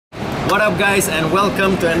What up guys, and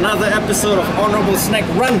welcome to another episode of Honorable Snack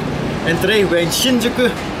Run. And today we're in Shinjuku.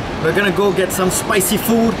 We're gonna go get some spicy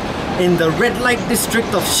food in the red light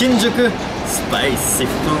district of Shinjuku. Spicy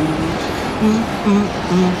food.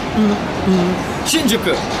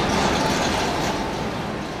 Shinjuku.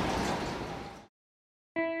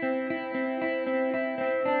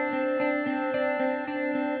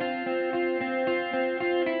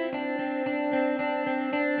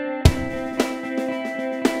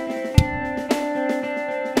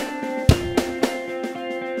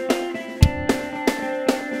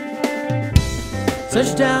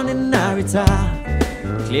 Touchdown in Narita,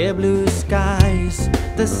 clear blue skies,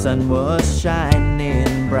 the sun was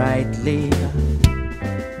shining brightly.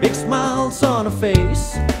 Big smiles on our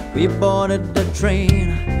face, we boarded the train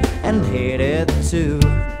and headed to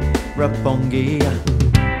Roppongi.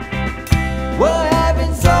 We're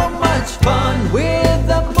having so much fun with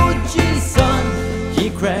the Muji-san. He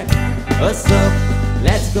cracked us up,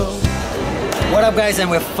 let's go. What up guys, and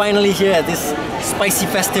we're finally here at this spicy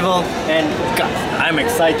festival, and God, I'm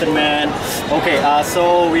excited, man. Okay,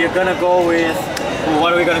 so we are gonna go with,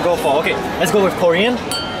 what are we gonna go for? Okay, let's go with Korean.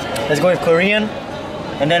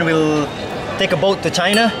 And then we'll take a boat to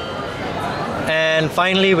China, and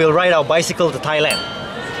finally we'll ride our bicycle to Thailand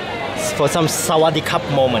for some Sawadee Cup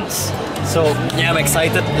moments. So yeah, I'm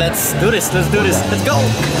excited. Let's do this, let's go.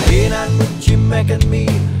 In and Muji, Mac and me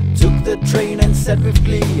took the train and set with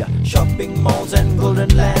glee. Shopping malls and Golden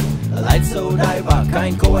Land, lights so diva,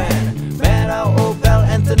 kind Cohen. Met our old pal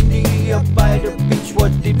Anthony up by the beach.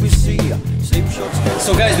 What did we see? Sleep shorts.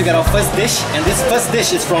 So guys, we got our first dish, and this first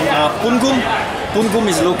dish is from Pungum. Pungum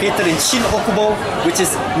is located in Shin-Okubo, which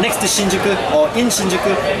is next to Shinjuku or in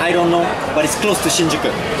Shinjuku, I don't know, but it's close to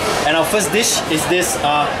Shinjuku. And our first dish is this,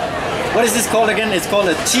 what is this called again? It's called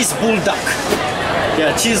a cheese bull duck.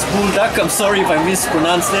 Yeah, cheese bull duck. I'm sorry if I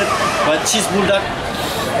mispronounced it, but cheese bull duck.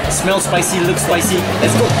 Smells spicy, looks spicy.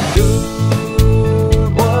 Let's go.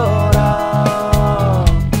 Dude, what are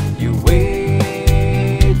you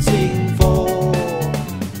waiting for?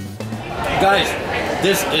 Guys,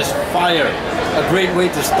 this is fire. A great way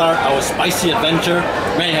to start our spicy adventure.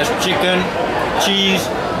 Man, it has chicken, cheese,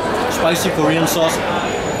 spicy Korean sauce.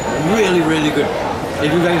 Really, really good.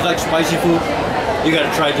 If you guys like spicy food, you gotta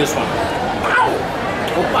try this one.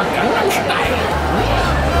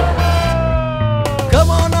 Come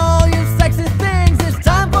on, all you sexy things, it's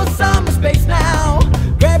time for summer space now.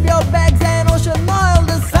 Grab your bags and ocean oil,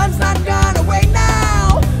 the sun's not gonna wait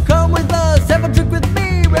now. Come with us, have a drink with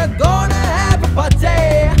me, we're gonna have a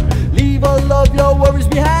party. Leave all of your worries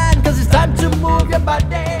behind, cause it's time to move your body.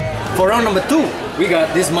 For round number 2, we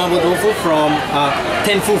got this mapo tofu from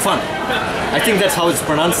Tenfu Fan. I think that's how it's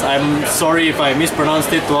pronounced. I'm sorry if I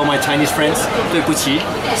mispronounced it to all my Chinese friends. 对不起.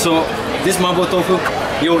 So this mapo tofu,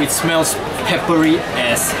 yo, it smells peppery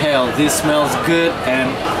as hell. This smells good,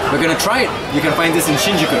 and we're gonna try it. You can find this in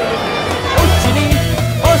Shinjuku.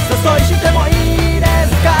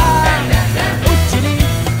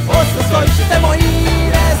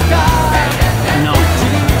 No.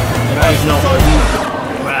 Guys, no.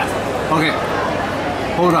 Okay,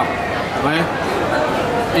 hold up, right?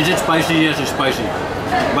 Is it spicy? Yes, it's spicy,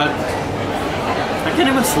 but I can't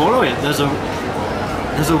even swallow it. There's a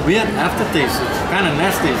weird aftertaste. It's kind of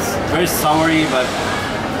nasty. It's very soury, but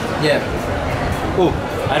yeah. Oh,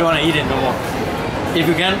 I don't want to eat it no more. If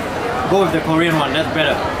you can, go with the Korean one. That's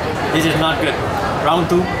better. This is not good. Round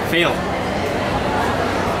 2, fail.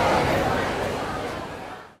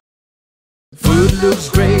 Food looks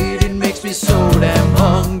great, it makes me so damn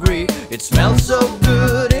hungry. It smells so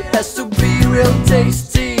good, it has to be real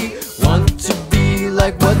tasty. Want to be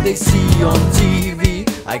like what they see on TV.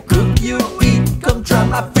 I cook, you eat, come try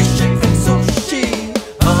my fish and sushi.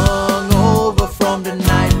 Hung over from the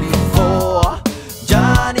night before.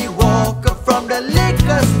 Johnny Walker from the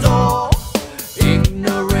liquor store.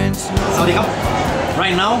 Ignorance. Sawadee Cup.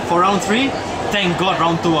 Right now, for round 3, thank God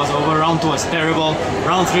round 2 was over. Round 2 was terrible.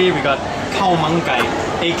 Round 3, we got Khao Mang Kai,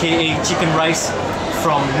 aka chicken rice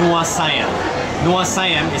from Nuwa Siam. Nuwa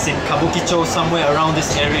Siam is in Kabukicho, somewhere around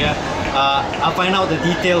this area. I'll find out the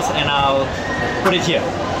details and I'll put it here.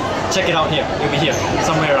 Check it out here. It'll be here,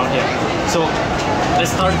 somewhere around here. So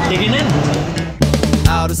let's start digging in.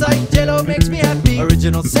 Out of sight, Jello makes me happy.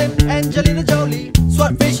 Original Sin, Angelina Jolie.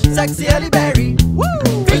 Swordfish, sexy Halle Berry. Woo!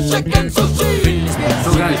 Fish, chicken, sushi.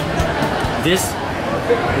 So guys, this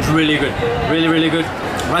is really good. Really, really good.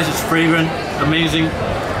 Rice is fragrant, amazing.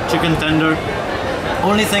 Chicken tender.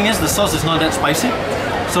 Only thing is, the sauce is not that spicy,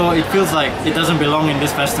 so it feels like it doesn't belong in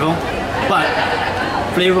this festival. But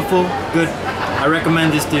flavorful, good. I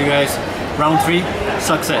recommend this to you guys. Round 3,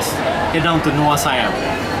 success. Head down to Nuwa Siam.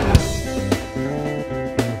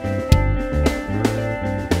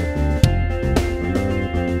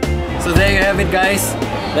 there you have it, guys.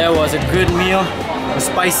 That was a good meal.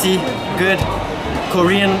 Spicy, good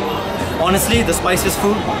Korean. Honestly, the spiciest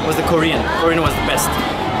food was the Korean. Korean was the best,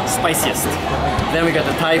 spiciest. Then we got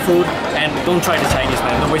the Thai food, and don't try the Chinese,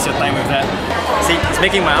 man. Don't waste your time with that. See, it's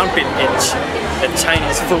making my armpit itch. The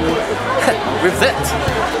Chinese food. With that,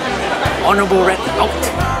 honorable red out.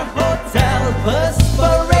 Hotel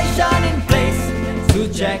perspiration in place. To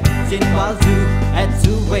check in while you had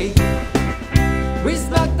to wait.